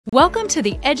Welcome to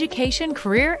the Education,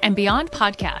 Career, and Beyond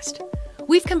podcast.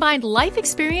 We've combined life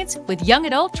experience with young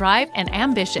adult drive and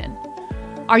ambition.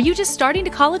 Are you just starting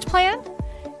to college plan?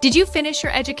 Did you finish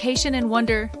your education and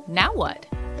wonder, now what?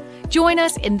 Join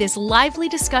us in this lively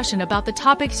discussion about the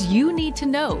topics you need to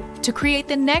know to create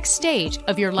the next stage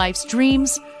of your life's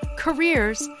dreams,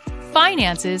 careers,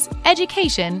 finances,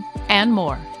 education, and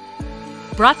more.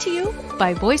 Brought to you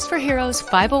by Voice for Heroes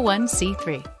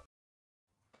 501c3.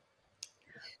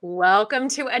 Welcome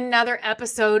to another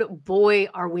episode. Boy,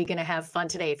 are we going to have fun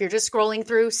today. If you're just scrolling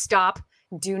through, stop.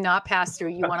 Do not pass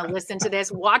through. You want to listen to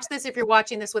this. Watch this if you're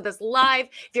watching this with us live,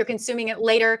 if you're consuming it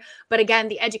later. But again,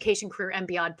 the Education, Career, and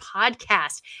Beyond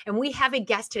podcast. And we have a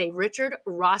guest today, Richard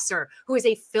Rosser, who is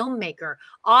a filmmaker,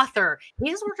 author. He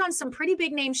has worked on some pretty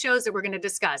big name shows that we're going to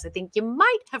discuss. I think you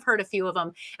might have heard a few of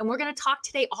them. And we're going to talk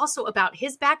today also about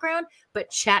his background,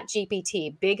 but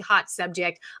ChatGPT, big hot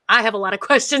subject. I have a lot of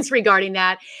questions regarding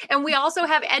that. And we also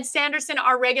have Ed Sanderson,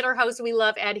 our regular host. We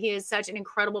love Ed. He is such an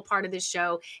incredible part of this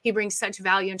show. He brings such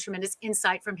value and tremendous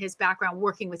insight from his background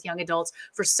working with young adults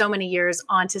for so many years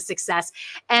on to success.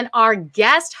 And our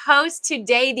guest host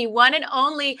today, the one and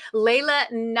only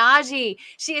Layla Naji.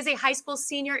 She is a high school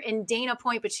senior in Dana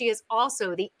Point, but she is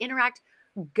also the Interact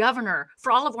governor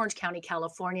for all of Orange County,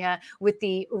 California, with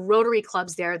the Rotary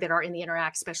clubs there that are in the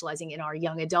Interact, specializing in our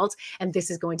young adults. And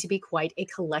this is going to be quite a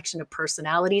collection of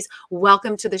personalities.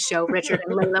 Welcome to the show, Richard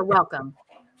and Layla. Welcome.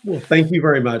 Well, thank you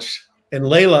very much. And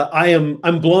Layla,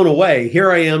 I'm blown away.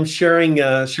 Here I am sharing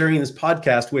this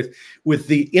podcast with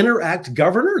the Interact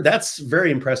governor. That's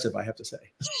very impressive, I have to say.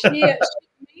 She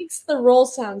makes the role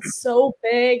sound so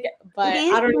big, but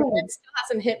I don't know, it still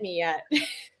hasn't hit me yet.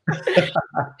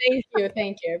 Thank you.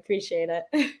 I appreciate it.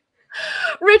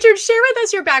 Richard, share with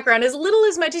us your background, as little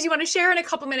as much as you want to share in a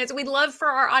couple minutes. We'd love for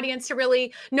our audience to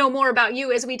really know more about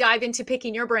you as we dive into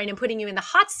picking your brain and putting you in the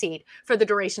hot seat for the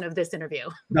duration of this interview.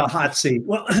 The hot seat.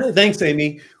 Well, thanks,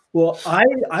 Amy. Well,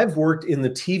 I've worked in the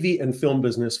TV and film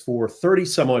business for 30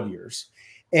 some odd years,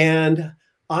 and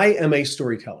I am a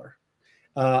storyteller.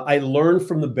 I learned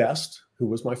from the best, who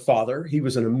was my father. He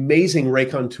was an amazing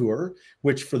raconteur,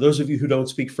 which for those of you who don't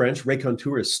speak French,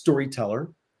 raconteur is storyteller.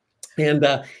 And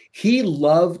he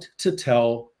loved to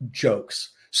tell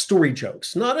jokes, story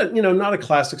jokes, not a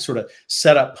classic sort of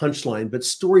setup punchline, but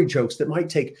story jokes that might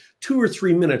take 2 or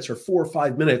 3 minutes or 4 or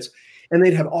 5 minutes. And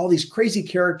they'd have all these crazy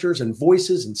characters and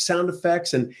voices and sound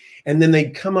effects. And then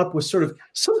they'd come up with sort of,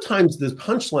 sometimes the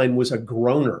punchline was a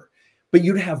groaner, but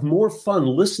you'd have more fun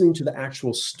listening to the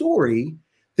actual story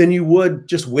than you would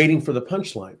just waiting for the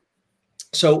punchline.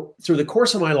 So through the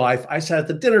course of my life, I sat at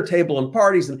the dinner table and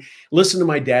parties and listened to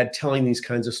my dad telling these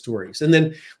kinds of stories. And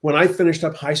then when I finished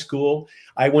up high school,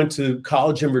 I went to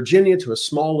college in Virginia, to a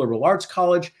small liberal arts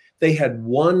college. They had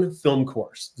one film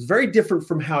course. It's very different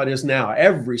from how it is now.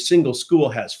 Every single school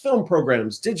has film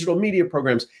programs, digital media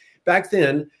programs. Back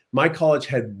then, my college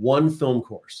had one film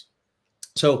course.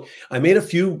 So I made a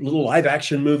few little live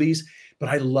action movies, but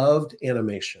I loved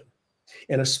animation,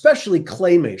 and especially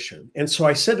claymation. And so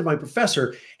I said to my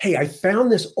professor, hey, I found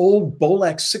this old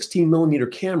Bolex 16 millimeter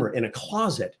camera in a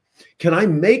closet. Can I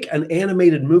make an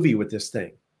animated movie with this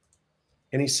thing?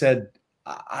 And he said,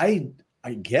 I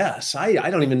guess. I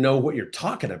don't even know what you're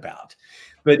talking about.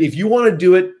 But if you want to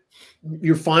do it,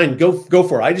 you're fine. Go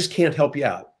for it. I just can't help you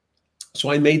out.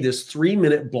 So I made this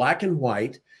 3-minute black and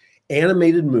white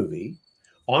animated movie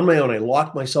on my own. I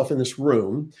locked myself in this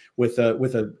room with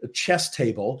a chess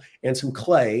table and some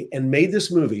clay and made this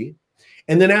movie.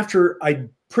 And then after I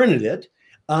printed it,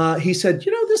 he said,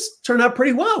 this turned out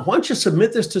pretty well. Why don't you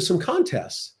submit this to some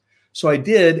contests? So I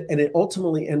did, and it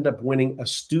ultimately ended up winning a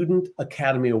Student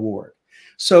Academy Award.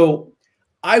 So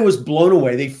I was blown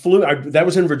away. That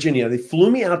was in Virginia. They flew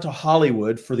me out to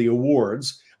Hollywood for the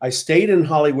awards. I stayed in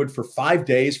Hollywood for 5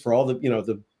 days for all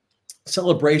the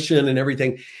celebration and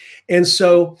everything. And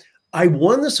so I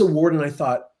won this award, and I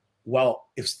thought, well,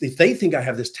 if they think I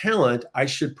have this talent, I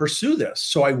should pursue this.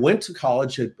 So I went to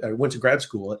college. I went to grad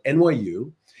school at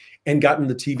NYU and got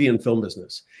into the TV and film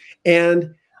business.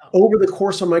 And over the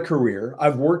course of my career,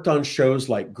 I've worked on shows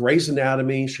like Grey's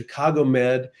Anatomy, Chicago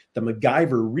Med, the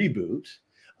MacGyver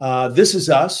reboot, This Is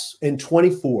Us, and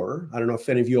 24. I don't know if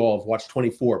any of you all have watched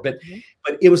 24, but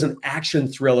it was an action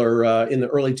thriller in the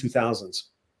early 2000s.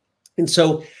 And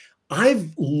so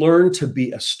I've learned to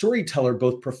be a storyteller,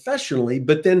 both professionally,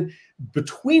 but then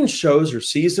between shows or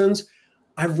seasons,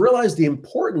 I've realized the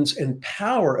importance and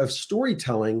power of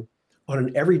storytelling on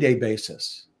an everyday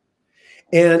basis.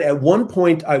 And at one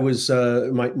point I was,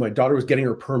 my daughter was getting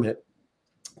her permit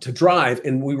to drive,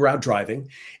 and we were out driving,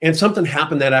 and something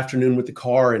happened that afternoon with the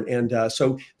car.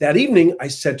 So that evening I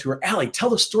said to her, Allie, tell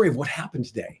the story of what happened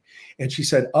today. And she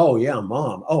said, oh yeah,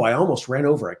 Mom. Oh, I almost ran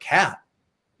over a cat.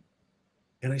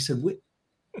 And I said, wait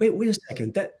a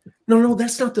second. No,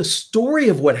 that's not the story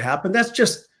of what happened. That's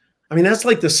just, that's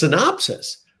like the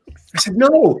synopsis. I said,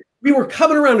 no, we were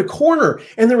coming around a corner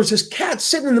and there was this cat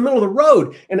sitting in the middle of the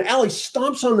road, and Allie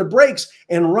stomps on the brakes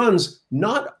and runs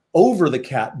not over the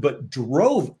cat, but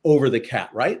drove over the cat,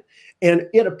 right? And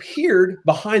it appeared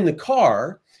behind the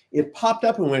car. It popped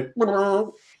up and went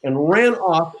and ran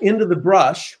off into the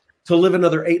brush to live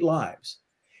another 8 lives.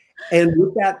 And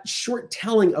with that short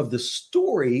telling of the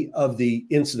story of the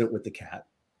incident with the cat,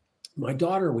 my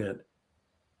daughter went,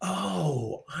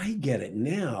 oh, I get it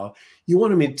now. You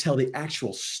wanted me to tell the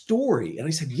actual story. And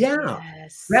I said, yeah,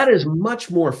 Yes. that is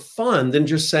much more fun than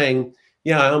just saying,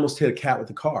 yeah, I almost hit a cat with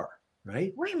a car,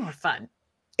 right? Way more fun.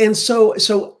 And so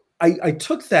I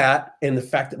took that and the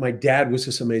fact that my dad was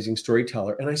this amazing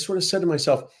storyteller, and I sort of said to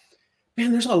myself,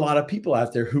 man, there's a lot of people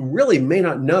out there who really may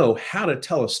not know how to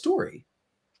tell a story.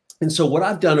 And so what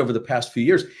I've done over the past few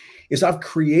years is I've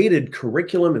created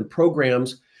curriculum and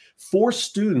programs for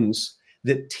students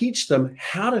that teach them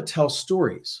how to tell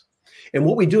stories. And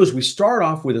what we do is we start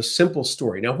off with a simple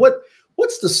story. Now,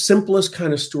 what's the simplest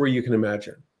kind of story you can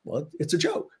imagine? Well, it's a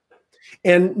joke.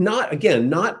 And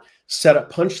not set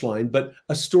up punchline, but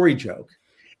a story joke.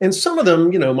 And some of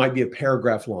them, might be a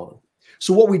paragraph long.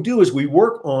 So what we do is we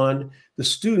work on the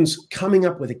students coming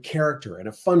up with a character and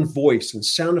a fun voice and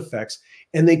sound effects,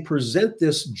 and they present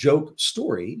this joke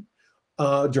story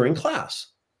during class.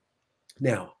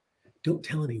 Now, don't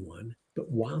tell anyone, but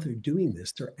while they're doing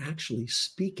this, they're actually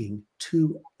speaking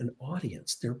to an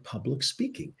audience. They're public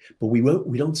speaking, but we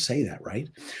don't say that, right?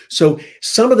 So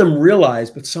some of them realize,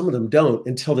 but some of them don't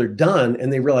until they're done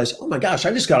and they realize, oh my gosh,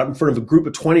 I just got up in front of a group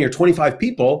of 20 or 25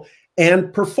 people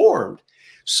and performed.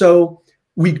 So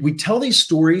we tell these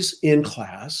stories in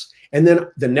class. And then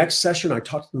the next session, I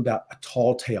talk to them about a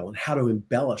tall tale and how to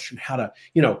embellish and how to,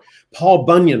 Paul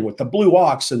Bunyan with the blue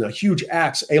ox and a huge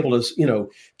axe able to,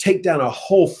 take down a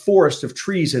whole forest of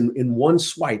trees in one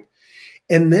swipe.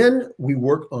 And then we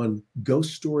work on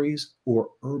ghost stories or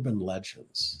urban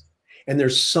legends. And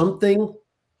there's something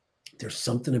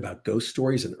about ghost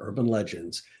stories and urban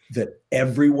legends that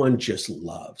everyone just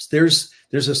loves. There's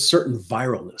a certain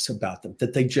viralness about them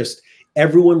that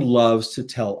everyone loves to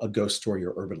tell a ghost story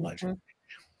or urban legend.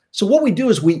 So what we do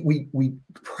is we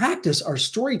practice our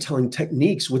storytelling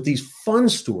techniques with these fun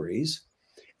stories,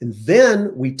 and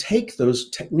then we take those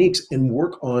techniques and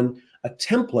work on a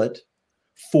template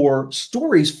for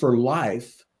stories for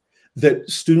life that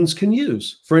students can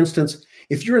use. For instance,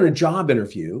 if you're in a job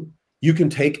interview, you can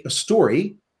take a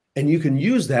story and you can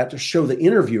use that to show the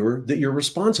interviewer that you're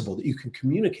responsible, that you can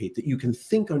communicate, that you can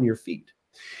think on your feet.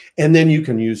 And then you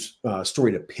can use a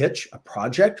story to pitch a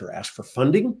project or ask for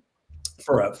funding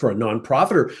for a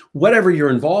nonprofit or whatever you're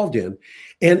involved in.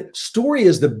 And story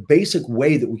is the basic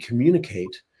way that we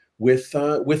communicate with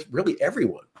really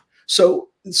everyone. So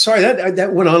sorry,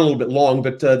 that went on a little bit long,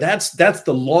 but that's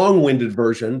the long-winded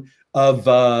version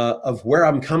of where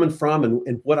I'm coming from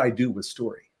and what I do with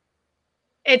story.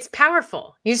 It's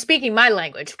powerful. You're speaking my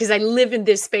language because I live in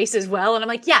this space as well. And I'm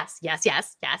like, yes, yes,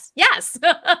 yes, yes, yes.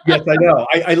 Yes, I know.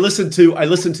 I listened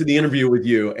to the interview with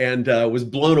you and was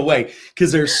blown away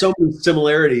because there's so many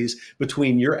similarities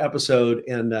between your episode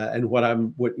and what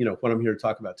I'm here to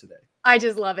talk about today. I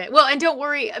just love it. Well, and don't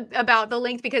worry about the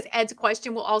length because Ed's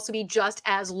question will also be just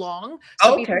as long.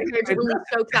 So be prepared to really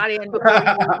soak that in before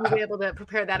you'll be able to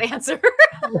prepare that answer.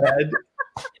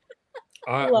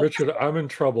 Richard, I'm in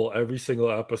trouble every single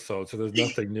episode, so there's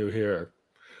nothing new here.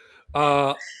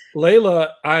 Layla,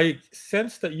 I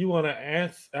sense that you want to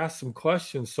ask some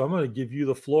questions, so I'm going to give you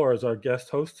the floor as our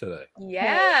guest host today.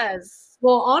 Yes.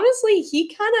 Well, honestly,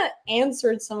 he kind of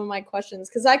answered some of my questions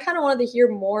because I kind of wanted to hear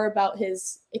more about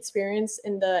his experience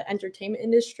in the entertainment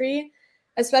industry,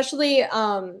 especially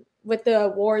with the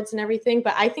awards and everything.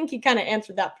 But I think he kind of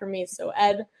answered that for me. So,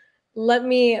 Ed, let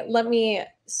me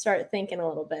start thinking a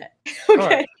little bit.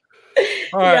 Okay.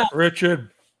 All right,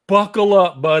 Richard, buckle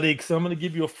up, buddy, because I'm going to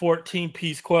give you a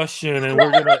 14-piece question, and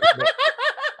we're going to.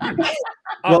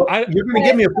 Well, you're going to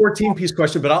give me a 14-piece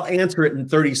question, but I'll answer it in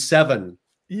 37.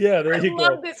 Yeah, there you go. I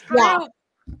love this group.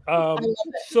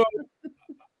 So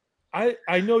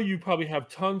I know you probably have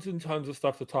tons and tons of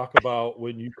stuff to talk about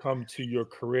when you come to your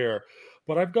career,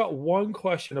 but I've got one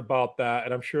question about that,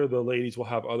 and I'm sure the ladies will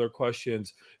have other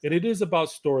questions, and it is about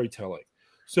storytelling.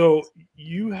 So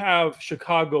you have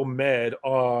Chicago Med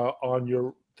on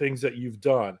your things that you've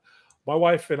done. My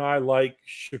wife and I like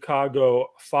Chicago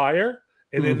Fire,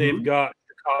 and then they've got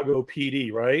Chicago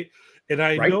PD, right? And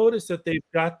I noticed that they've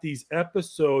got these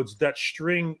episodes that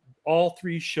string all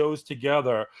three shows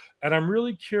together. And I'm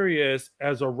really curious,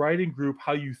 as a writing group,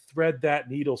 how you thread that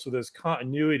needle so there's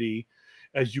continuity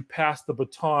as you pass the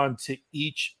baton to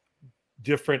each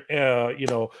different,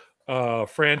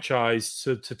 franchise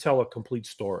to tell a complete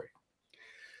story.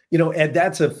 You know, Ed,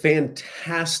 that's a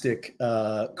fantastic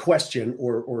question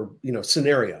or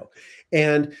scenario.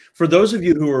 And for those of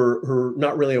you who are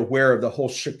not really aware of the whole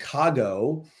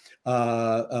Chicago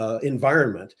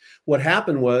environment, what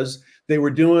happened was they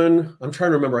were doing, I'm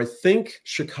trying to remember, I think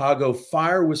Chicago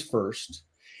Fire was first.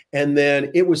 And then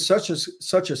it was such a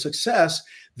success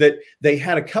that they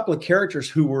had a couple of characters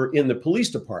who were in the police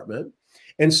department.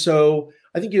 And so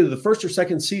I think either the first or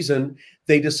second season,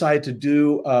 they decided to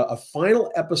do a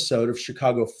final episode of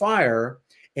Chicago Fire,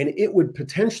 and it would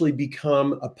potentially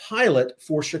become a pilot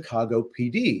for Chicago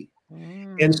PD.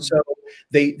 And so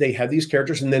they had these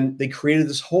characters, and then they created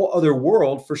this whole other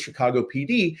world for Chicago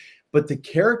PD, but the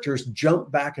characters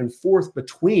jump back and forth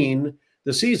between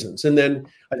the seasons. And then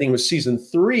I think it was season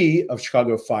 3 of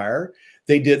Chicago Fire,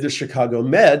 they did the Chicago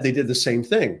Med, they did the same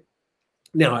thing.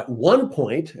 Now, at one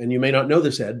point, and you may not know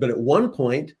this, Ed, but at one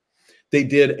point, they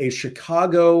did a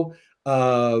Chicago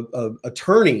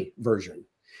attorney version,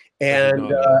 and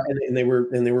they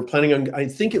were planning on. I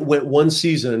think it went one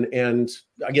season, and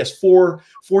I guess four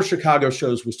Chicago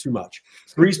shows was too much.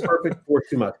 3's perfect, 4's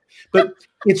too much. But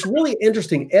it's really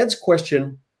interesting. Ed's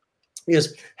question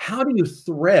is, how do you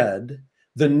thread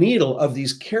the needle of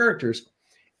these characters?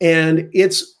 And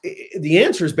the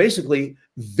answer is basically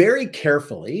very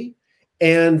carefully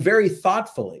and very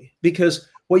thoughtfully, because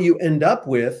what you end up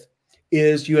with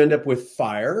is you end up with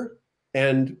fire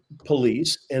and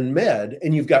police and med,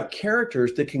 and you've got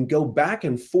characters that can go back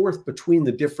and forth between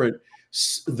the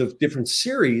different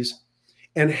series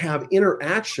and have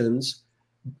interactions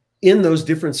in those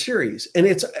different series. And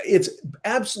it's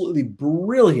absolutely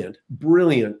brilliant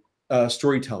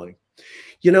storytelling.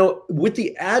 You know, with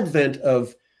the advent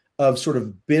of sort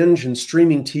of binge and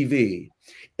streaming TV,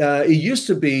 it used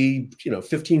to be,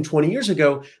 15, 20 years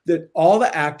ago, that all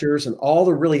the actors and all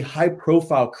the really high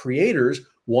profile creators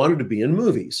wanted to be in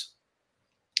movies.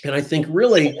 And I think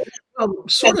really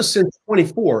sort of since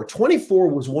 24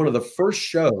 was one of the first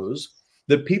shows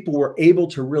that people were able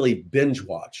to really binge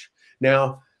watch.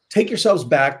 Now, take yourselves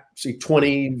back,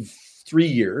 23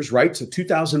 years, right? So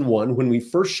 2001, when we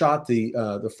first shot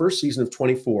the first season of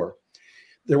 24,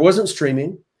 there wasn't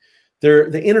streaming.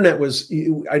 The internet was,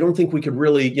 I don't think we could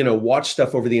really, watch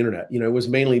stuff over the internet. It was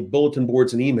mainly bulletin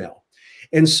boards and email.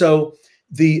 And so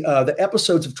the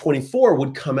episodes of 24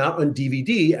 would come out on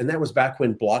DVD, and that was back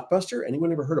when Blockbuster.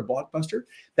 Anyone ever heard of Blockbuster?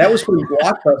 That was when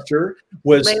Blockbuster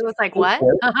was. Layla's like, what?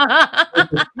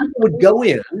 People would go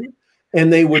in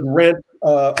and they would rent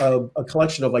a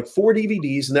collection of like 4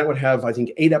 DVDs, and that would have, I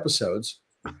think, 8 episodes.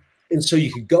 And so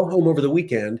you could go home over the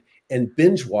weekend and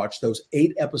binge watch those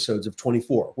 8 episodes of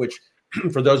 24, which,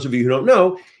 for those of you who don't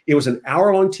know, it was an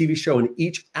hour-long TV show, and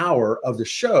each hour of the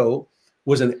show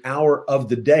was an hour of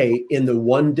the day in the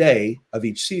one day of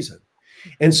each season.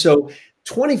 And so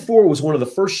 24 was one of the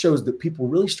first shows that people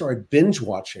really started binge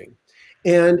watching.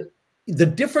 And the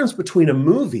difference between a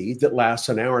movie that lasts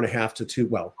an hour and a half to 2,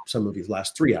 well, some movies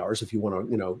last 3 hours if you want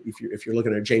to, if you're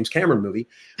looking at a James Cameron movie,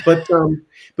 but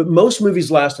most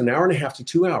movies last an hour and a half to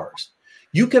 2 hours.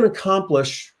 You can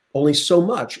accomplish only so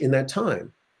much in that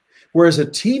time. Whereas a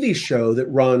TV show that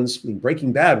runs,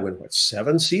 Breaking Bad went,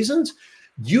 7 seasons?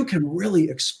 You can really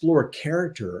explore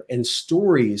character and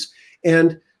stories.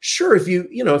 And sure, if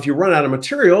you run out of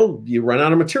material, you run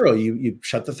out of material. You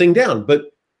shut the thing down. But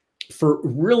for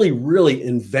really, really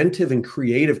inventive and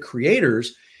creative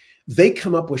creators, they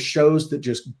come up with shows that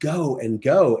just go,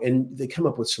 and they come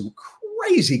up with some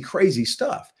crazy, crazy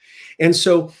stuff. And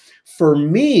so for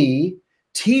me,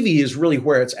 TV is really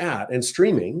where it's at, and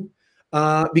streaming,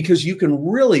 because you can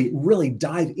really, really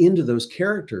dive into those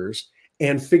characters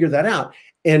and figure that out.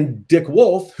 And Dick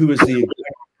Wolf, who is the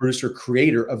producer,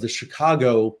 creator of the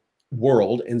Chicago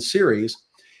world and series,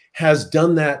 has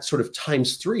done that sort of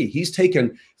 ×3. He's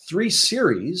taken 3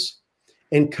 series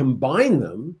and combined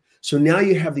them. So now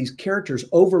you have these characters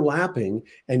overlapping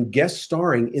and guest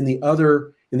starring in the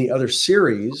other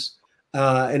series.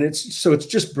 And it's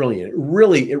just brilliant.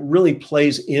 It really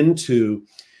plays into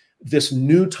this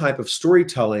new type of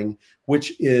storytelling,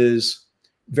 which is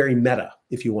very meta,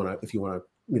 if you want to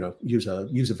use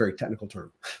a very technical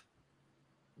term.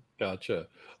 Gotcha.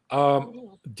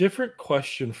 Different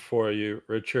question for you,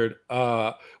 Richard.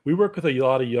 We work with a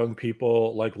lot of young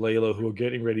people like Layla who are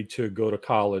getting ready to go to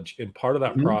college, and part of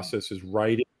that process is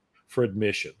writing for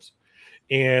admissions.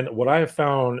 And what I have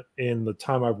found in the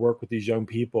time I've worked with these young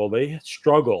people, they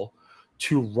struggle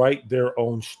to write their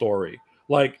own story.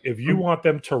 Like if you want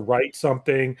them to write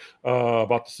something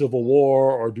about the Civil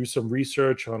War or do some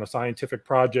research on a scientific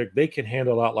project, they can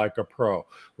handle that like a pro.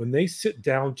 When they sit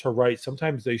down to write,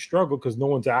 sometimes they struggle because no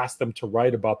one's asked them to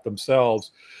write about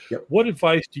themselves. Yep. What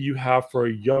advice do you have for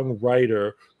a young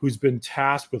writer who's been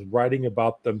tasked with writing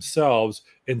about themselves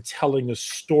and telling a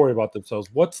story about themselves?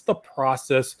 What's the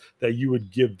process that you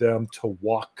would give them to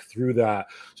walk through that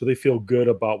so they feel good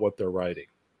about what they're writing?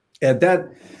 And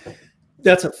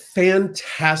that's a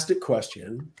fantastic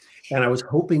question. And I was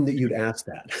hoping that you'd ask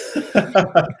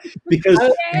that because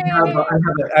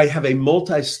I have a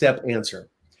multi-step answer.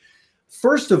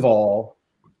 First of all,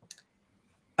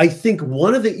 I think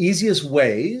one of the easiest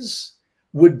ways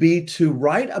would be to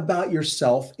write about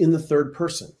yourself in the third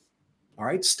person. All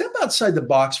right, step outside the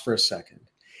box for a second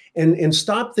and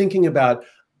stop thinking about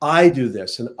I do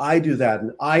this and I do that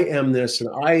and I am this and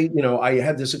I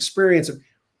had this experience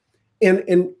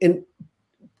and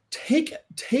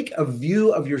take a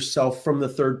view of yourself from the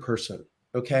third person.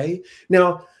 Okay.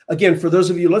 Now, again, for those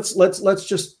of you, let's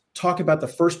just talk about the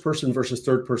first person versus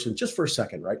third person just for a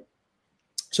second, right?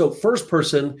 So first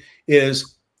person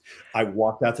is, I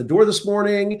walked out the door this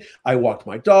morning. I walked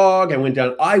my dog. I went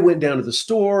down to the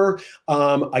store.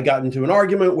 I got into an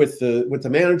argument with the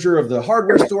manager of the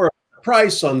hardware store,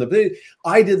 price on the,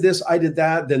 I did this, I did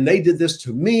that. Then they did this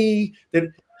to me.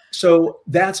 So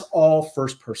that's all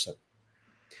first person.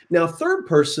 Now, third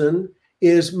person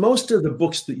is most of the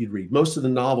books that you'd read, most of the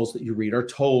novels that you read are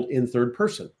told in third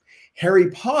person. Harry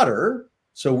Potter,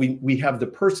 so we have the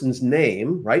person's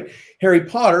name, right? Harry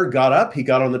Potter got up, he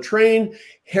got on the train.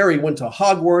 Harry went to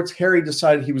Hogwarts. Harry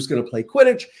decided he was going to play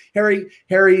Quidditch. Harry,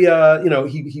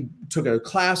 he took a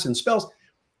class in spells.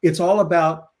 It's all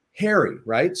about Harry,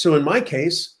 right? So in my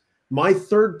case, my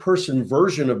third person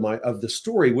version of the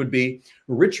story would be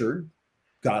Richard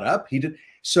got up, he did.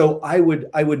 So I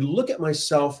would look at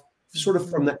myself sort of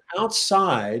from the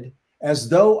outside as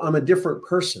though I'm a different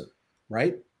person,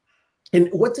 right? And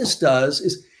what this does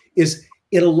is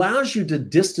it allows you to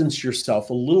distance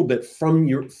yourself a little bit from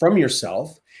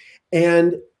yourself.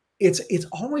 And it's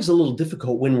always a little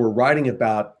difficult when we're writing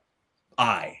about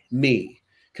me,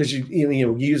 because you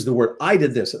use the word I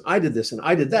did this and I did this and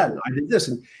I did that and I did this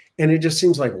and it just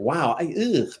seems like, wow,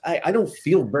 I don't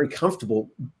feel very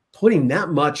comfortable putting that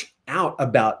much out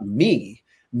about me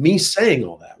saying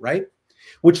all that, right?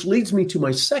 Which leads me to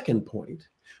my second point,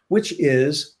 which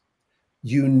is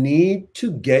you need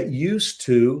to get used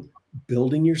to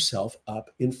building yourself up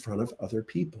in front of other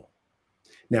people.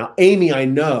 Now, Amy, I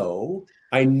know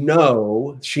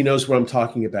she knows what I'm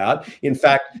talking about. In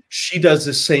fact, she does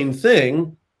the same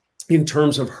thing in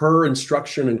terms of her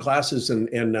instruction and classes and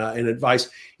advice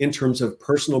in terms of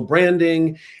personal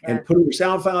branding and putting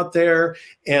yourself out there.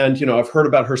 And, I've heard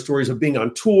about her stories of being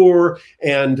on tour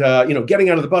and, getting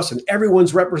out of the bus and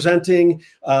everyone's representing,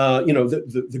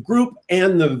 the group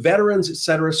and the veterans, et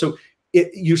cetera. So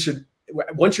you should,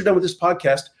 once you're done with this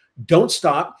podcast, don't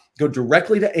stop. Go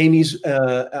directly to Amy's.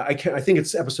 I think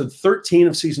it's episode 13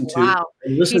 of season 2. Wow,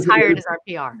 she's hired as our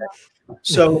PR.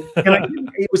 So,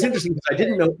 it was interesting because I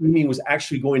didn't know Amy was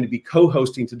actually going to be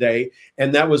co-hosting today,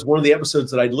 and that was one of the episodes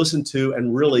that I'd listened to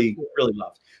and really, really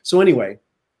loved. So anyway,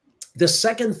 the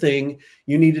second thing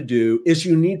you need to do is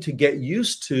you need to get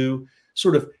used to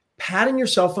sort of patting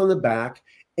yourself on the back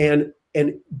and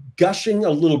gushing a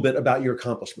little bit about your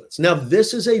accomplishments. Now,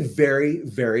 this is a very,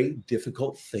 very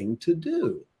difficult thing to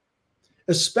do,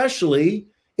 especially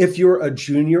if you're a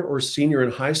junior or senior in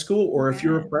high school, or if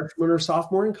you're a freshman or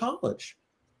sophomore in college.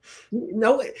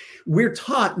 No, we're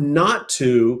taught not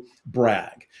to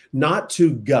brag, not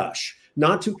to gush,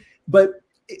 but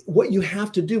what you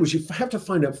have to do is you have to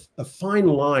find a fine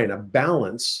line, a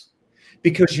balance,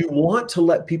 because you want to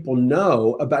let people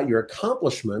know about your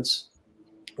accomplishments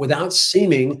without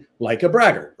seeming like a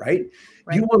braggart, right?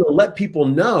 You want to let people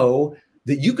know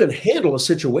that you can handle a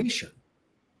situation.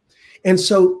 And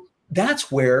so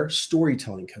that's where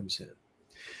storytelling comes in.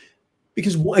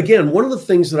 Because again, one of the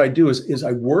things that I do is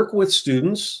I work with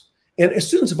students, and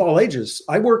students of all ages.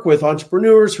 I work with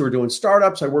entrepreneurs who are doing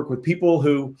startups. I work with people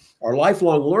who are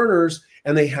lifelong learners,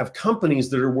 and they have companies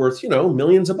that are worth,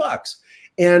 millions of bucks.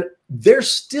 And they're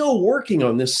still working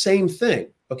on this same thing.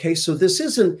 Okay, so this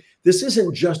isn't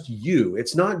just you.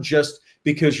 It's not just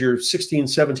because you're 16,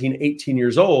 17, 18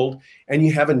 years old and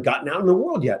you haven't gotten out in the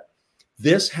world yet.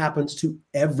 This happens to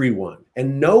everyone,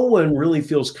 and no one really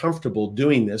feels comfortable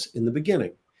doing this in the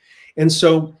beginning. And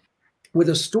so with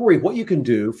a story, what you can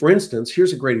do, for instance,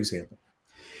 here's a great example.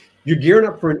 You're gearing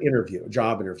up for an interview, a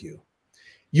job interview.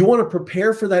 You want to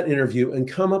prepare for that interview and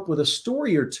come up with a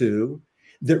story or two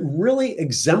that really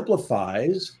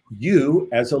exemplifies you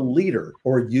as a leader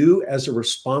or you as a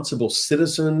responsible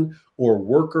citizen or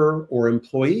worker or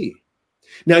employee.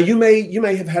 Now, you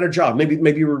may have had a job.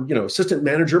 Maybe you were, assistant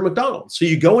manager at McDonald's. So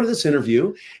you go into this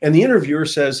interview and the interviewer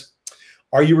says,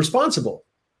 "Are you responsible?"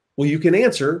 Well, you can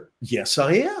answer, "Yes,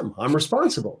 I am. I'm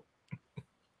responsible."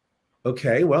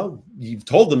 Okay, well, you've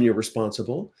told them you're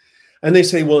responsible. And they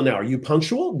say, "Well, now, are you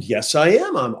punctual?" "Yes, I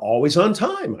am. I'm always on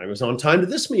time. I was on time to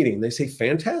this meeting." They say,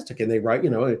 "Fantastic." And they write,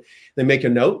 they make a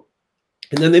note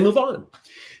and then they move on.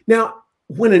 Now,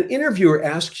 when an interviewer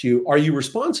asks you, "Are you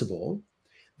responsible?"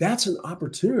 that's an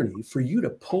opportunity for you to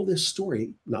pull this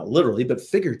story, not literally, but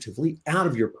figuratively, out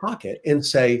of your pocket and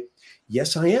say,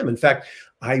 "Yes, I am." In fact,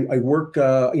 I work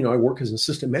as an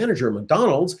assistant manager at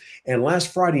McDonald's. And last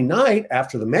Friday night,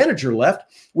 after the manager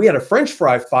left, we had a French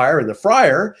fry fire in the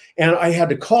fryer. And I had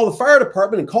to call the fire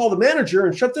department and call the manager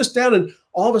and shut this down. And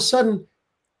all of a sudden,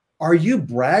 are you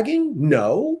bragging?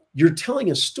 No, you're telling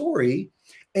a story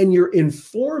and you're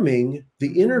informing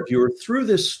the interviewer through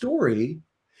this story,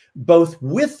 both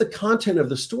with the content of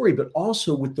the story, but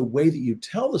also with the way that you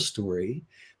tell the story,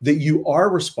 that you are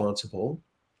responsible,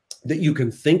 that you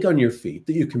can think on your feet,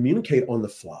 that you communicate on the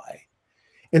fly.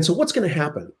 And so what's going to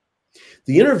happen?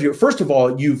 The interviewer, first of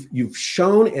all, you've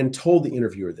shown and told the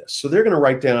interviewer this. So they're going to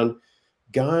write down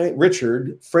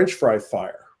Richard, French fry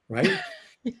fire, right?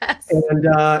 Yes.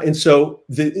 And so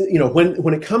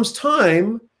when it comes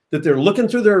time that they're looking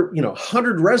through their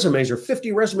 100 resumes or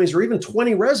 50 resumes or even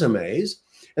 20 resumes,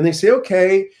 and they say,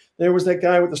 "Okay, there was that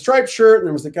guy with the striped shirt, and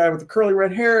there was the guy with the curly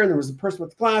red hair, and there was the person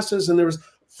with the glasses, and there was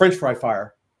French fry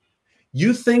fire."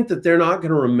 You think that they're not going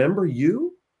to remember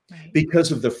you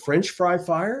because of the French fry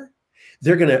fire?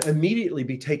 They're going to immediately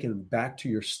be taken back to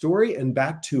your story and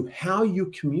back to how you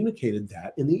communicated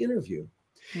that in the interview.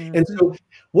 Mm-hmm. And so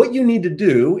what you need to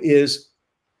do is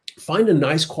find a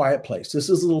nice, quiet place. This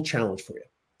is a little challenge for you.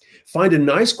 Find a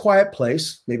nice, quiet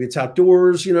place. Maybe it's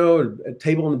outdoors, a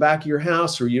table in the back of your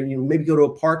house, or you maybe go to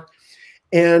a park,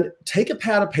 and take a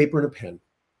pad of paper and a pen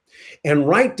and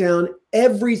write down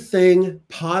everything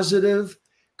positive,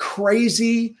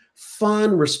 crazy,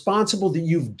 fun, responsible that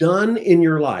you've done in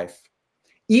your life,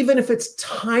 even if it's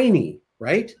tiny,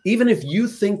 right? Even if you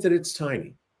think that it's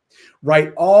tiny,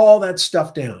 write all that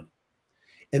stuff down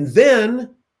and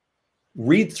then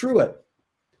read through it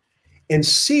and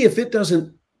see if it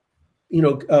doesn't,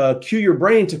 cue your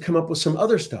brain to come up with some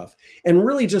other stuff, and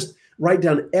really just write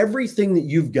down everything that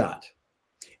you've got.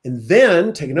 And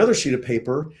then take another sheet of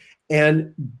paper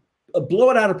and blow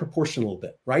it out of proportion a little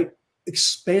bit, right?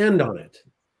 Expand on it.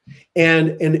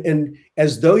 And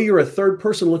as though you're a third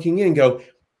person looking in, go,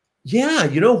 "Yeah,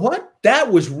 you know what?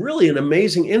 That was really an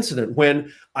amazing incident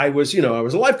when I was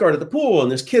a lifeguard at the pool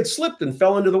and this kid slipped and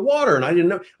fell into the water and I didn't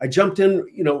know. I jumped in,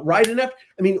 right enough."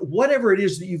 I mean, whatever it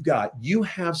is that you've got, you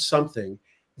have something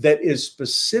that is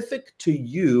specific to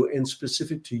you and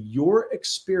specific to your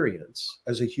experience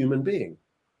as a human being.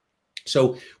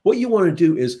 So what you want to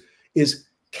do is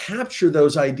capture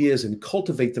those ideas and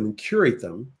cultivate them and curate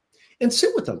them and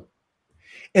sit with them.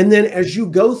 And then as you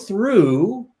go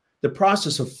through the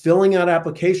process of filling out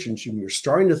applications, you're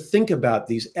starting to think about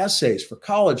these essays for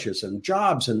colleges and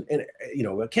jobs and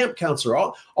a camp counselor,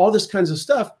 all this kinds of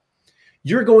stuff,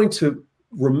 you're going to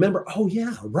remember, "Oh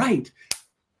yeah, right.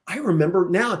 I remember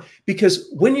now." Because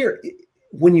when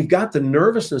you've got the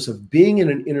nervousness of being in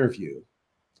an interview,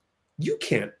 you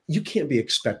can't be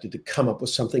expected to come up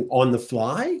with something on the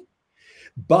fly.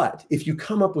 But if you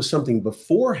come up with something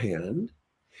beforehand,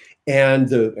 and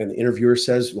the interviewer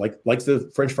says, like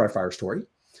the French fry fire story,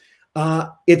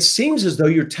 it seems as though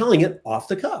you're telling it off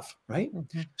the cuff, right?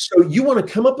 Mm-hmm. So you want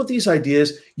to come up with these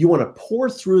ideas. You want to pour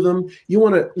through them. You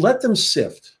want to let them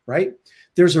sift, right?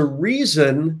 There's a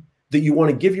reason that you want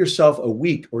to give yourself a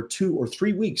week or 2 or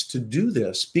 3 weeks to do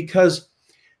this, because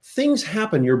things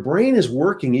happen. Your brain is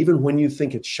working even when you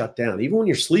think it's shut down. Even when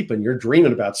you're sleeping, you're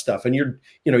dreaming about stuff, and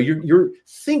you're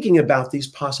thinking about these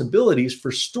possibilities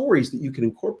for stories that you can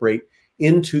incorporate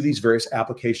into these various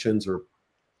applications or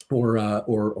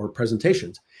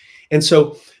presentations. And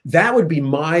so that would be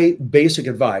my basic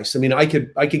advice. I mean, I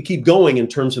could keep going in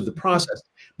terms of the process,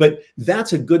 but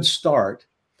that's a good start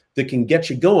that can get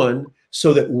you going,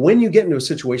 so that when you get into a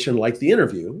situation like the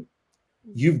interview,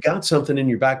 you've got something in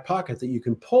your back pocket that you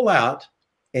can pull out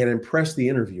and impress the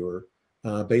interviewer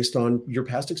based on your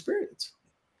past experience.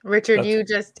 Richard, you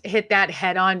just hit that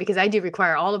head on, because I do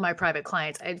require all of my private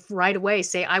clients. I right away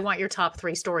say, I want your top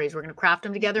 3 stories. We're going to craft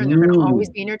them together, and they're going to always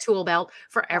be in your tool belt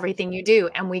for everything you do.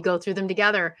 And we go through them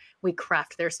together. We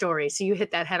craft their stories. So you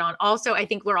hit that head on. Also, I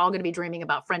think we're all going to be dreaming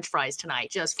about French fries tonight,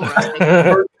 just for us.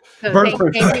 Thank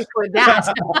you for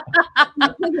that.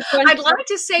 I'd like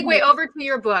to segue over to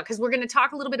your book, because we're going to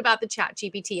talk a little bit about the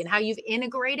ChatGPT and how you've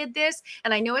integrated this.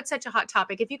 And I know it's such a hot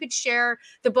topic. If you could share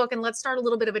the book, and let's start a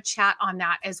little bit of a chat on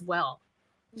that as well.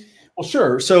 Well,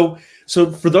 sure. So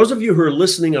for those of you who are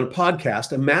listening on a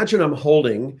podcast, imagine I'm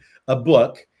holding a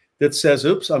book that says,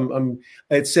 oops,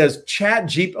 it says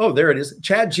there it is,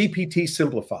 ChatGPT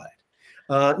Simplified.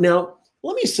 Now,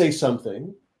 let me say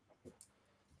something.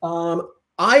 I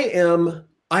am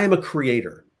a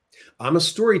creator. I'm a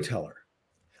storyteller.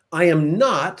 I am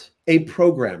not a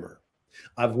programmer.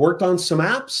 I've worked on some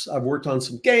apps. I've worked on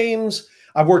some games.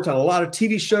 I've worked on a lot of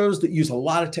TV shows that use a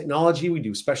lot of technology. We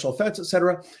do special effects,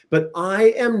 etc. But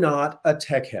I am not a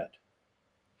tech head.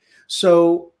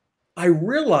 So I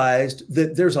realized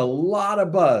that there's a lot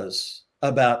of buzz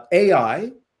about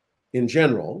AI in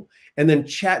general, and then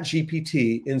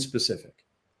ChatGPT in specific.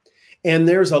 And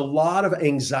there's a lot of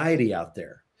anxiety out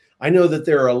there. I know that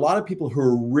there are a lot of people who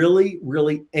are really,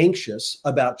 really anxious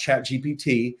about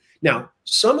ChatGPT. Now,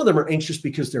 some of them are anxious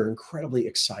because they're incredibly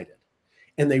excited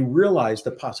and they realize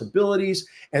the possibilities,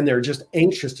 and they're just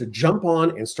anxious to jump on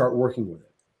and start working with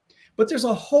it. But there's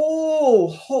a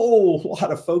whole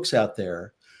lot of folks out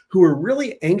there who are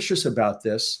really anxious about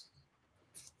this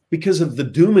because of the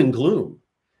doom and gloom,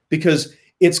 because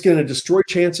it's going to destroy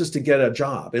chances to get a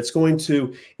job. It's going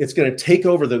to take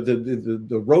over,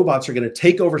 the robots are going to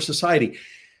take over society.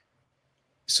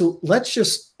 So let's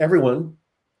just, everyone,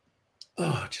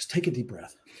 just take a deep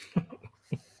breath.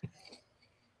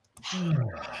 And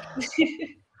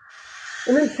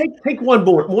then take one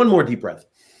more deep breath.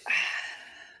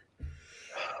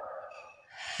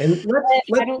 And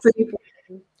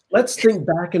let's think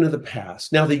back into the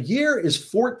past. Now, the year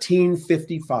is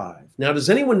 1455. Now, does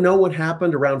anyone know what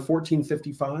happened around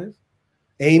 1455?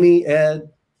 Amy, Ed?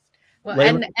 Well,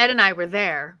 Ed and I were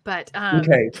there, but...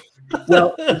 Okay.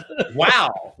 Well, wow.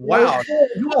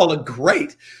 You all look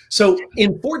great. So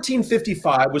in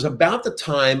 1455 was about the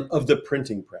time of the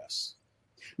printing press.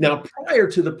 Now, prior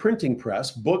to the printing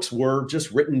press, books were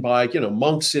just written by,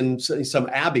 monks in some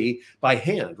abbey by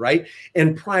hand, right?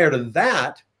 And prior to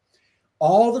that,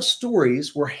 all the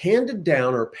stories were handed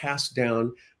down or passed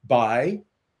down by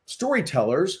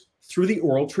storytellers through the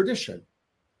oral tradition.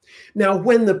 Now,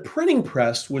 when the printing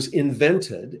press was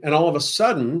invented, and all of a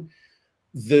sudden,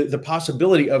 the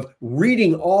possibility of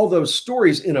reading all those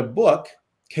stories in a book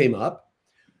came up,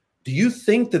 do you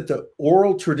think that the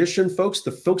oral tradition folks,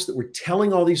 the folks that were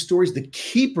telling all these stories, the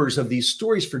keepers of these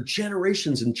stories for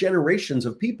generations and generations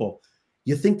of people,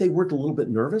 you think they weren't a little bit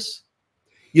nervous?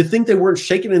 You think they weren't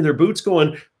shaking in their boots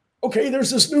going, okay,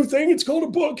 there's this new thing, it's called a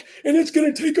book, and it's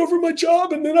going to take over my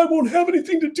job, and then I won't have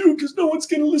anything to do because no one's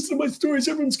going to listen to my stories.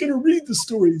 Everyone's going to read the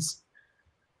stories.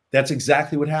 That's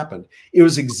exactly what happened. It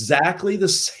was exactly the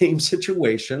same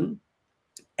situation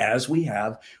as we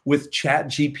have with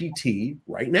ChatGPT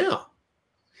right now.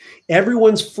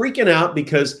 Everyone's freaking out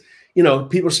because,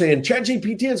 people are saying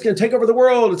ChatGPT is going to take over the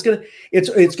world. It's going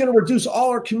to reduce all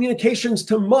our communications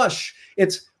to mush.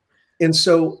 And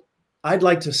so I'd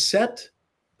like to set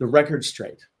the record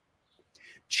straight.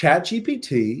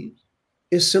 ChatGPT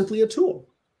is simply a tool.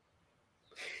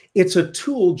 It's a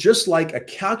tool just like a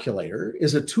calculator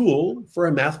is a tool for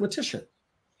a mathematician.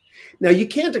 Now, you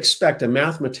can't expect a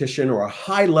mathematician or a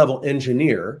high-level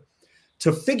engineer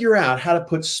to figure out how to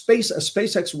put a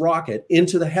SpaceX rocket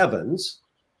into the heavens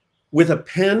with a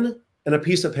pen and a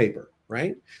piece of paper,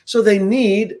 right? So they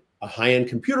need a high-end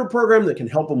computer program that can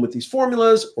help them with these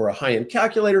formulas, or a high-end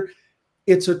calculator.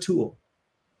 It's a tool.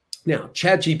 Now,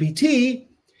 ChatGPT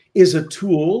is a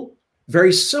tool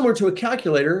very similar to a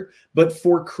calculator, but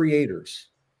for creators.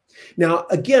 Now,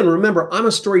 again, remember, I'm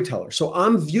a storyteller, so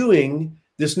I'm viewing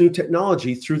this new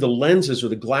technology through the lenses or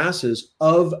the glasses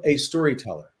of a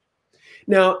storyteller.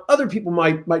 Now, other people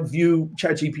might view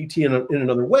ChatGPT in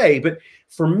another way, but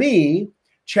for me,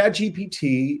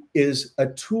 ChatGPT is a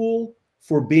tool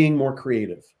for being more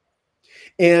creative.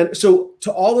 And so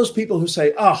to all those people who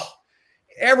say, all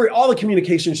the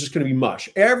communication is just going to be mush.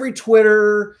 Every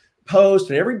Twitter post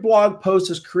and every blog post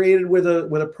is created with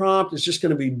a prompt. It's just going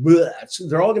to be bleh.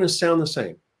 They're all going to sound the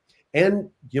same. And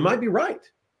you might be right.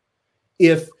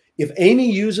 If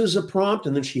Amy uses a prompt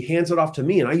and then she hands it off to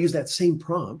me and I use that same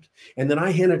prompt and then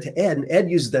I hand it to Ed and Ed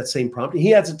uses that same prompt and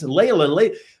he adds it to Layla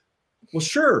and well,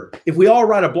 sure. If we all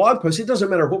write a blog post, it doesn't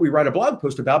matter what we write a blog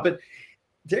post about, but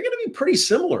they're going to be pretty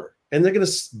similar, and they're going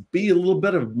to be a little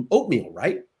bit of oatmeal,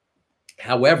 right?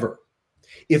 However,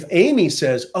 if Amy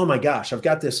says, "Oh my gosh, I've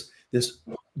got this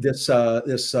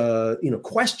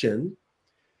question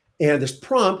and this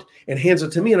prompt," and hands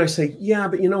it to me, and I say, "Yeah,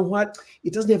 but you know what?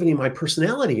 It doesn't have any of my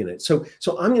personality in it." So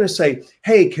I'm going to say,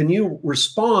 "Hey, can you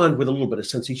respond with a little bit of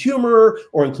sense of humor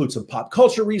or include some pop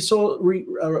culture results?"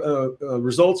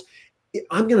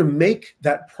 I'm going to make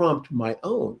that prompt my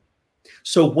own.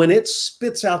 So when it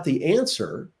spits out the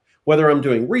answer, whether I'm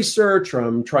doing research or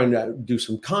I'm trying to do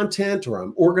some content or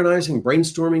I'm organizing,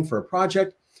 brainstorming for a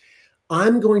project,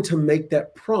 I'm going to make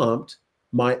that prompt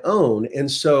my own.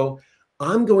 And so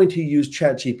I'm going to use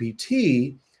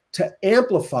ChatGPT to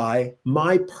amplify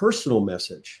my personal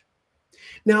message.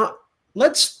 Now,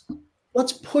 let's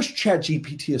push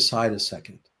ChatGPT aside a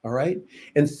second, all right?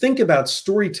 And think about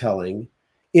storytelling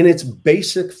in its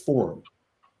basic form.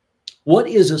 What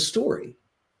is a story?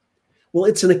 Well,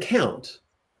 it's an account.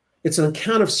 It's an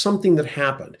account of something that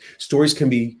happened. Stories can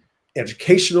be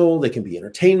educational, they can be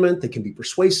entertainment, they can be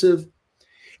persuasive.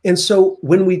 And so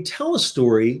when we tell a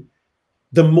story,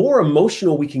 the more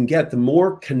emotional we can get, the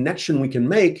more connection we can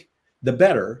make, the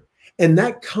better. And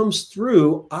that comes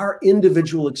through our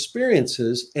individual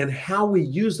experiences and how we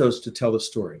use those to tell the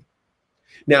story.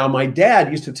 Now, my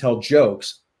dad used to tell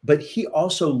jokes, but he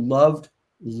also loved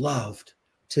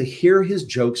to hear his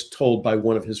jokes told by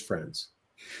one of his friends.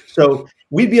 So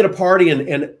we'd be at a party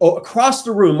and across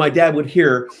the room, my dad would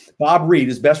hear Bob Reed,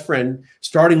 his best friend,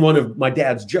 starting one of my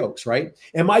dad's jokes, right?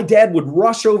 And my dad would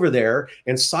rush over there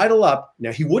and sidle up.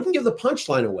 Now, he wouldn't give the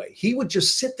punchline away. He would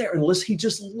just sit there and listen. He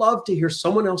just loved to hear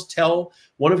someone else tell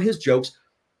one of his jokes,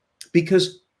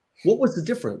 because what was the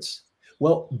difference?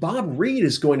 Well, Bob Reed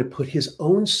is going to put his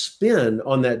own spin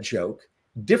on that joke,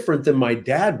 different than my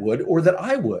dad would or that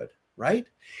I would, right?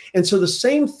 And so the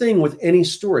same thing with any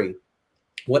story.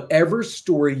 Whatever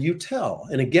story you tell,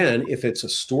 and again, if it's a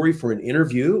story for an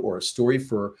interview or a story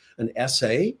for an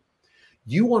essay,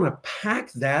 you want to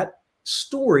pack that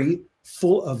story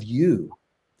full of you,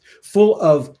 full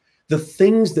of the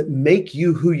things that make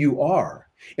you who you are.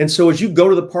 And so as you go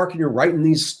to the park and you're writing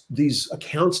these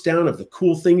accounts down of the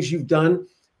cool things you've done,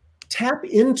 tap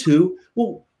into,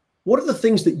 well, what are the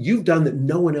things that you've done that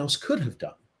no one else could have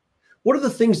done? What are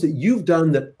the things that you've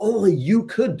done that only you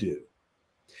could do?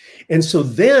 And so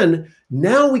then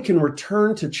now we can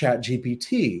return to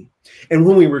ChatGPT. And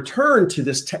when we return to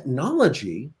this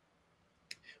technology,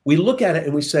 we look at it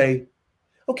and we say,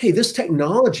 okay, this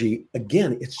technology,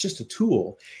 again, it's just a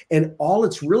tool. And all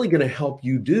it's really going to help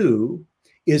you do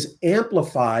is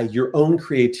amplify your own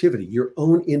creativity, your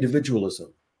own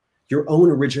individualism, your own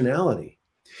originality.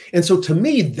 And so to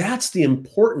me, that's the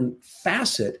important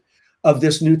facet of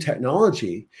this new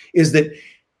technology, is that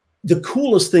the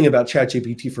coolest thing about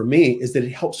ChatGPT for me is that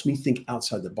it helps me think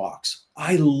outside the box.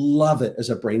 I love it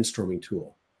as a brainstorming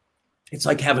tool. It's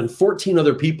like having 14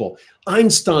 other people,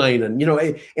 Einstein and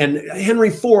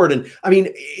Henry Ford. And I mean,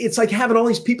 it's like having all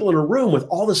these people in a room with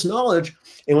all this knowledge.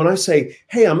 And when I say,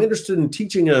 hey, I'm interested in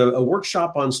teaching a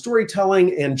workshop on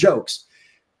storytelling and jokes,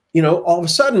 all of a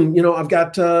sudden, I've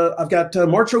got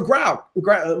Marcho Grouch.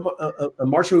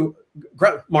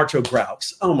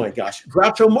 Oh my gosh,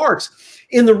 Groucho Marx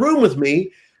in the room with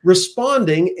me,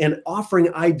 responding and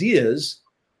offering ideas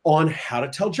on how to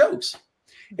tell jokes.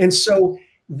 And so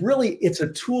really, it's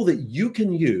a tool that you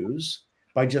can use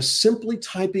by just simply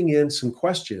typing in some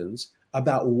questions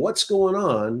about what's going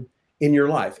on in your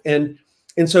life. And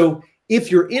so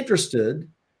if you're interested,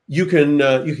 you can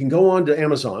go on to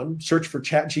Amazon, search for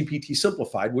ChatGPT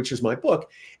Simplified, which is my book.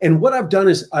 And what I've done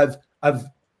is I've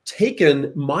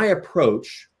taken my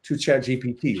approach to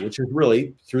ChatGPT, which is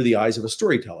really through the eyes of a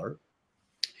storyteller.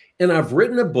 And I've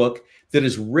written a book that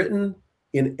is written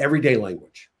in everyday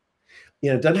language.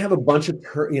 It doesn't have a bunch of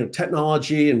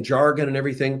technology and jargon and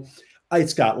everything.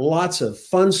 It's got lots of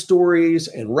fun stories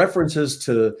and references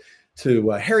to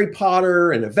Harry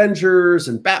Potter and Avengers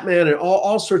and Batman and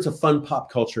all sorts of fun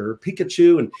pop culture,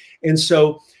 Pikachu. And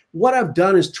so what I've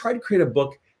done is try to create a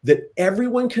book that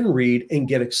everyone can read and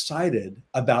get excited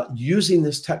about using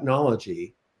this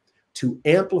technology to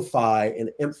amplify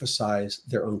and emphasize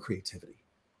their own creativity.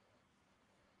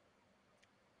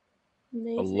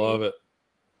 Amazing. I love it.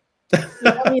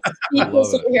 I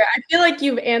feel like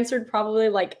you've answered probably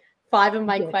like 5 of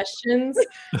my questions,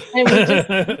 and we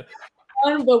just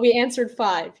one, but we answered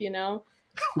 5.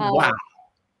 Wow.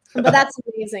 But that's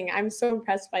amazing. I'm so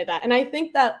impressed by that, and I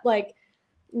think that like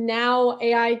now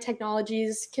AI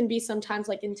technologies can be sometimes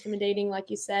like intimidating, like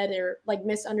you said, or like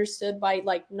misunderstood by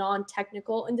like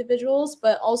non-technical individuals,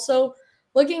 but also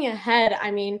looking ahead,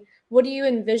 I mean, what do you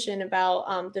envision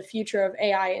about the future of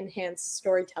AI enhanced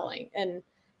storytelling? And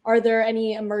are there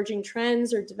any emerging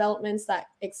trends or developments that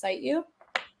excite you?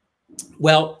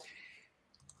 Well,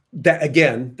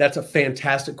 that's a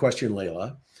fantastic question,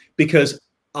 Layla, because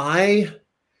I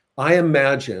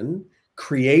imagine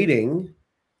creating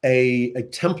a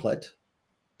template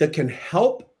that can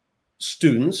help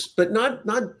students, but not,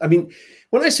 I mean,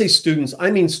 when I say students,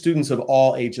 I mean students of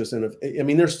all ages. And I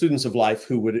mean, there's students of life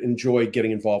who would enjoy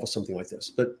getting involved with something like this.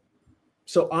 But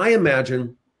so I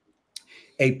imagine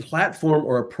a platform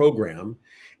or a program,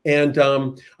 and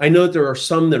I know that there are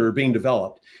some that are being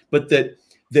developed, but that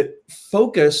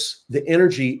focus the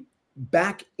energy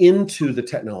back into the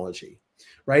technology,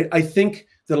 right? I think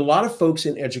that a lot of folks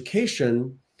in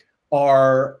education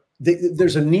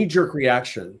there's a knee-jerk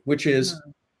reaction, which is,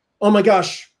 oh my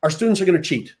gosh, our students are going to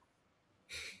cheat.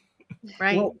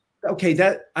 Right. Well, okay,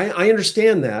 that I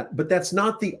understand that, but that's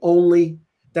not the only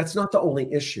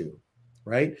issue,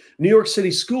 right? New York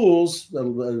City schools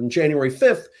on January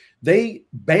 5th, they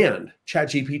banned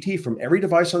ChatGPT from every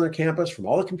device on their campus, from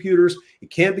all the computers. It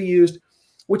can't be used,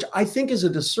 which I think is a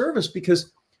disservice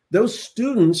because those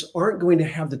students aren't going to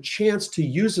have the chance to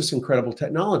use this incredible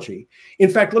technology. In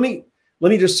fact, let me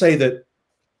just say that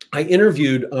I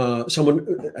interviewed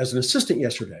someone as an assistant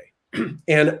yesterday,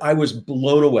 and I was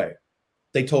blown away.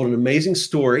 They told an amazing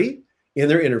story in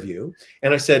their interview,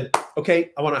 and I said,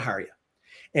 okay, I want to hire you.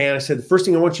 And I said, the first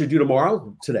thing I want you to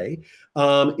do today,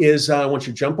 is I want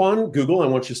you to jump on Google. I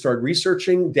want you to start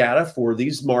researching data for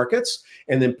these markets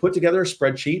and then put together a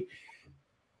spreadsheet.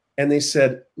 And they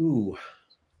said, ooh,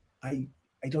 I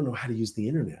don't know how to use the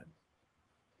internet.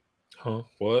 Huh?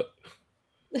 What?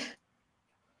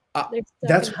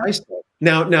 That's what I said.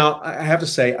 Now I have to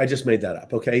say, I just made that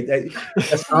up. Okay.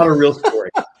 That's not a real story.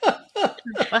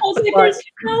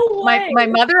 My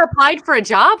mother applied for a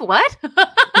job. What?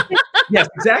 Yes,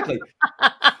 exactly.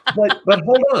 But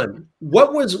hold on.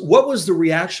 What was the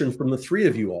reaction from the three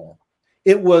of you all?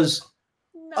 It was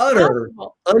utter,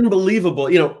 unbelievable.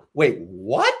 Wait,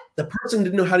 what? The person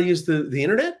didn't know how to use the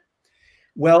internet?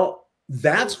 Well,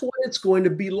 that's what it's going to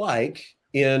be like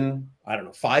in, I don't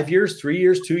know, 5 years, 3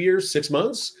 years, 2 years, 6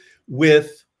 months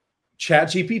with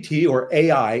ChatGPT or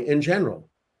AI in general.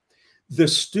 The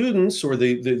students or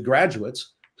the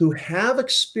graduates who have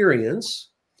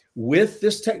experience with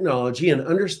this technology and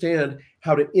understand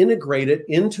how to integrate it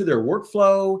into their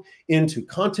workflow, into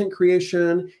content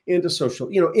creation, into social,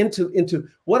 into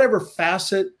whatever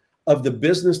facet of the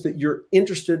business that you're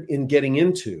interested in getting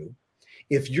into.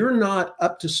 If you're not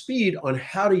up to speed on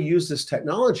how to use this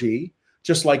technology,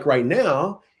 just like right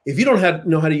now, if you don't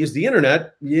know how to use the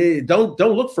internet, don't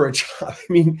look for a job. I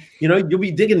mean, you'll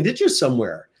be digging ditches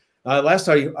somewhere. Last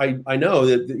time I know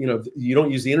that you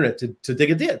don't use the internet to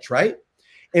dig a ditch, right?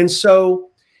 And so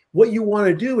what you want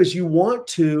to do is you want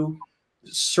to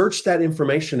search that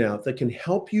information out that can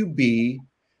help you be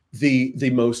the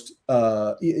most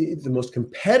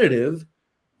competitive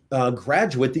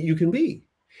graduate that you can be.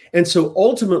 And so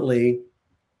ultimately,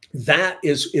 that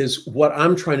is what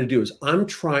I'm trying to do. I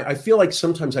feel like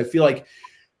sometimes ChatGPT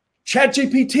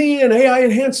and AI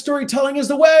enhanced storytelling is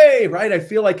the way, right? I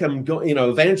feel like I'm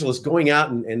evangelist going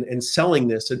out and selling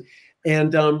this,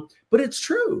 but it's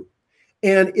true.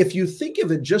 And if you think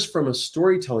of it just from a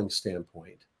storytelling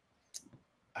standpoint,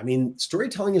 I mean,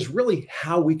 storytelling is really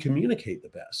how we communicate the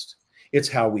best. It's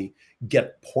how we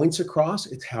get points across.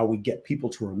 It's how we get people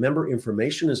to remember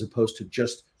information as opposed to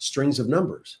just strings of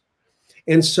numbers.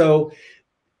 And so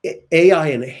AI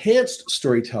enhanced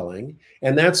storytelling,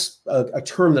 and that's a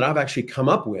term that I've actually come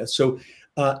up with. So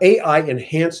AI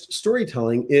enhanced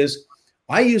storytelling is,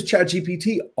 I use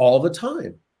ChatGPT all the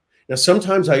time. Now,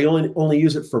 sometimes I only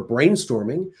use it for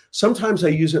brainstorming. Sometimes I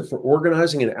use it for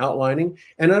organizing and outlining.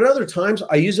 And at other times,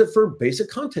 I use it for basic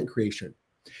content creation.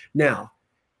 Now,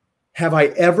 have I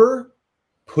ever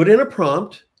put in a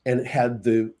prompt and had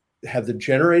the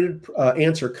generated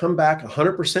answer come back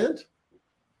 100%?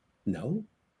 No.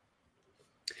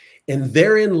 And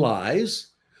therein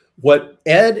lies what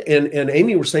Ed and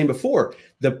Amy were saying before.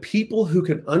 The people who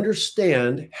can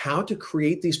understand how to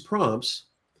create these prompts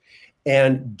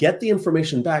and get the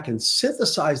information back and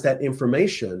synthesize that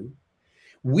information,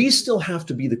 we still have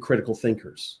to be the critical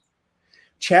thinkers.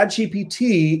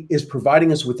 ChatGPT is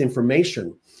providing us with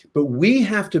information, but we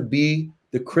have to be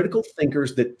the critical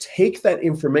thinkers that take that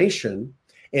information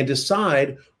and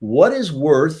decide what is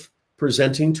worth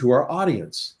presenting to our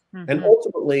audience. Mm-hmm. And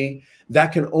ultimately,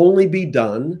 that can only be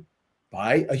done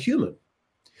by a human.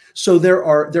 So there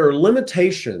are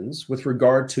limitations with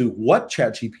regard to what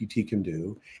ChatGPT can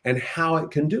do and how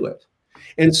it can do it.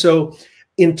 And so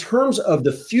in terms of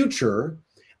the future,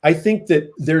 I think that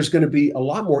there's going to be a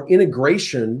lot more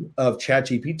integration of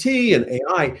ChatGPT and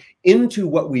AI into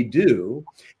what we do,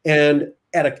 and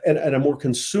at a more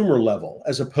consumer level,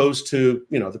 as opposed to,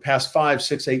 you know, the past 5,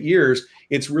 6, 8 years,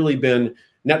 it's really been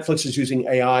Netflix is using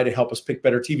AI to help us pick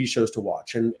better TV shows to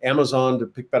watch, and Amazon to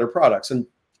pick better products. And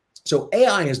so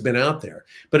AI has been out there,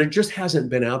 but it just hasn't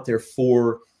been out there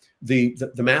for the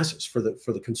masses, for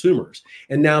the consumers.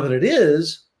 And now that it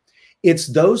is, it's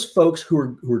those folks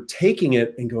who are taking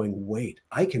it and going, wait,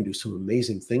 I can do some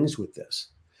amazing things with this.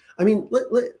 I mean,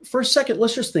 for a second,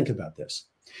 let's just think about this.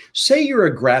 Say you're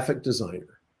a graphic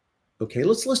designer. Okay,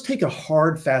 let's take a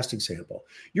hard, fast example.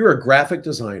 You're a graphic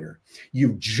designer.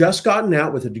 You've just gotten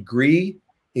out with a degree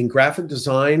in graphic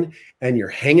design, and you're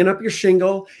hanging up your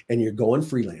shingle and you're going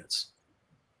freelance.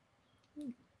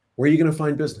 Where are you going to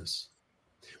find business?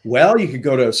 Well, you could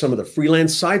go to some of the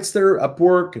freelance sites there,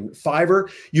 Upwork and Fiverr.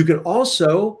 You can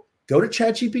also go to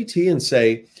ChatGPT and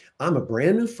say, I'm a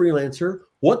brand new freelancer.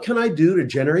 What can I do to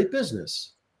generate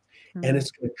business? And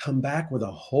it's going to come back with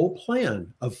a whole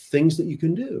plan of things that you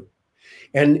can do.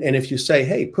 And if you say,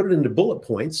 hey, put it into bullet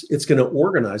points, it's going to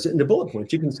organize it into bullet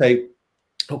points. You can say,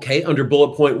 okay, under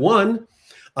bullet point 1,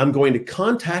 I'm going to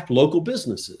contact local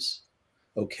businesses.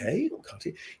 Okay,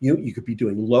 you could be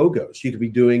doing logos. You could be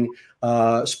doing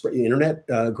internet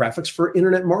graphics for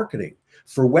internet marketing,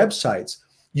 for websites.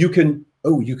 You could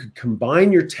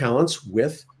combine your talents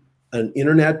with an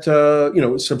internet,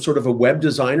 some sort of a web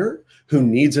designer who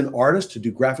needs an artist to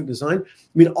do graphic design.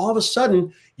 I mean, all of a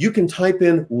sudden, you can type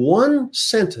in one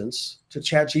sentence to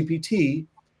ChatGPT,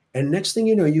 and next thing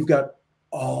you know, you've got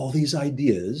all these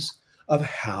ideas of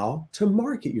how to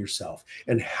market yourself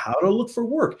and how to look for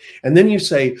work. And then you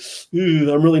say,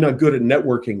 I'm really not good at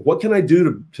networking. What can I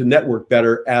do to network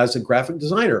better as a graphic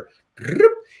designer?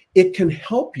 It can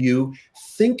help you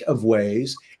think of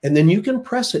ways, and then you can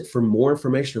press it for more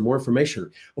information and more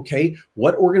information. Okay,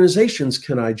 what organizations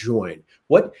can I join?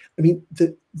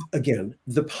 The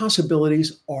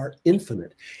possibilities are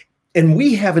infinite. And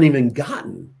we haven't even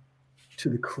gotten to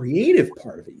the creative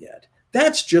part of it yet.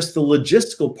 That's just the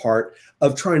logistical part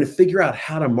of trying to figure out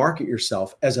how to market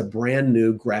yourself as a brand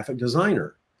new graphic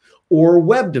designer or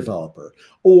web developer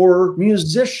or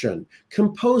musician,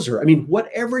 composer. I mean,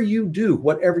 whatever you do,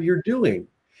 whatever you're doing,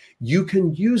 you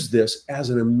can use this as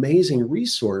an amazing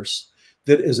resource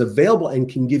that is available and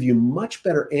can give you much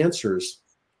better answers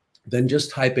than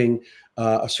just typing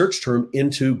a search term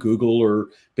into Google or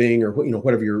Bing or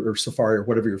whatever or Safari or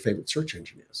whatever your favorite search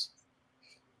engine is.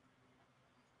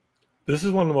 This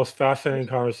is one of the most fascinating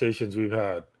conversations we've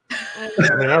had.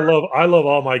 I mean, I love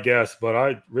all my guests,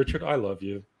 but Richard, I love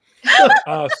you.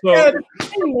 So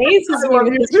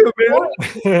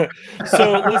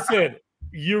listen,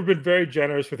 you've been very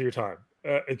generous with your time.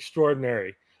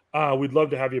 Extraordinary. We'd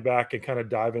love to have you back and kind of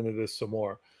dive into this some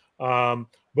more.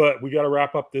 But we got to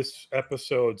wrap up this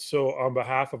episode. So on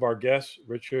behalf of our guest,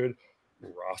 Richard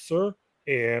Rosser,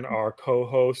 and our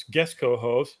guest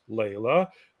co-host, Layla,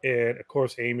 and of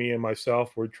course, Amy and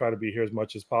myself, we're trying to be here as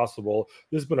much as possible.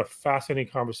 This has been a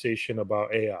fascinating conversation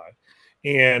about AI.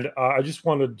 And I just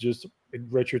wanted to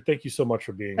Richard, thank you so much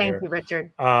for being here. Thank you,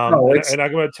 Richard. And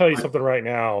I'm going to tell you something right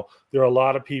now. There are a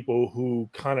lot of people who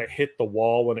kind of hit the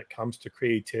wall when it comes to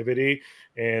creativity.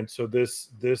 And so this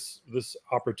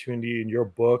opportunity in your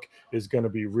book is going to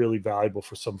be really valuable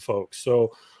for some folks.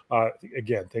 So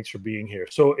again, thanks for being here.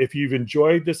 So if you've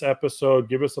enjoyed this episode,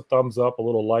 give us a thumbs up, a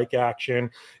little like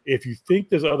action. If you think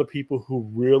there's other people who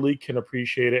really can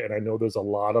appreciate it, and I know there's a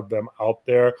lot of them out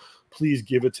there, please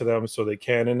give it to them so they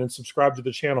can. And then subscribe to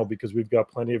the channel, because we've got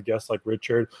plenty of guests like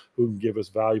Richard who can give us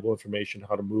valuable information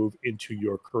how to move into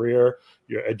your career,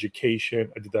 your education.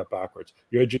 I did that backwards.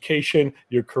 Your education,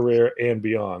 your career, and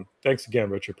beyond. Thanks again,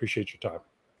 Richard. Appreciate your time.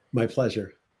 My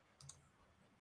pleasure.